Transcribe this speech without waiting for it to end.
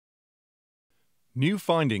New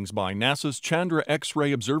findings by NASA's Chandra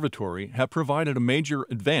X-ray Observatory have provided a major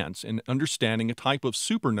advance in understanding a type of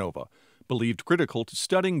supernova believed critical to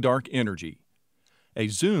studying dark energy. A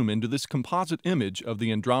zoom into this composite image of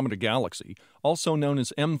the Andromeda Galaxy, also known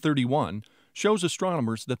as M31, shows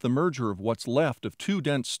astronomers that the merger of what's left of two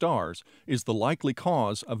dense stars is the likely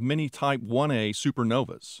cause of many Type 1a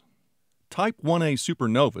supernovas. Type 1a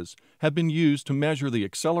supernovas have been used to measure the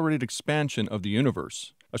accelerated expansion of the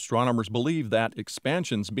universe. Astronomers believe that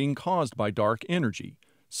expansion's being caused by dark energy,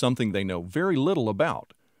 something they know very little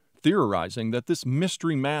about, theorizing that this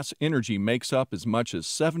mystery mass energy makes up as much as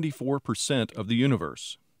 74% of the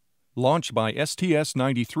universe. Launched by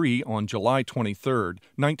STS-93 on July 23,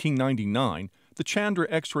 1999, the Chandra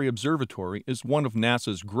X-ray Observatory is one of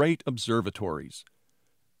NASA's great observatories.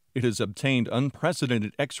 It has obtained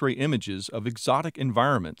unprecedented X-ray images of exotic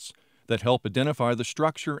environments that help identify the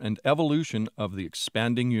structure and evolution of the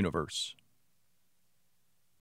expanding universe.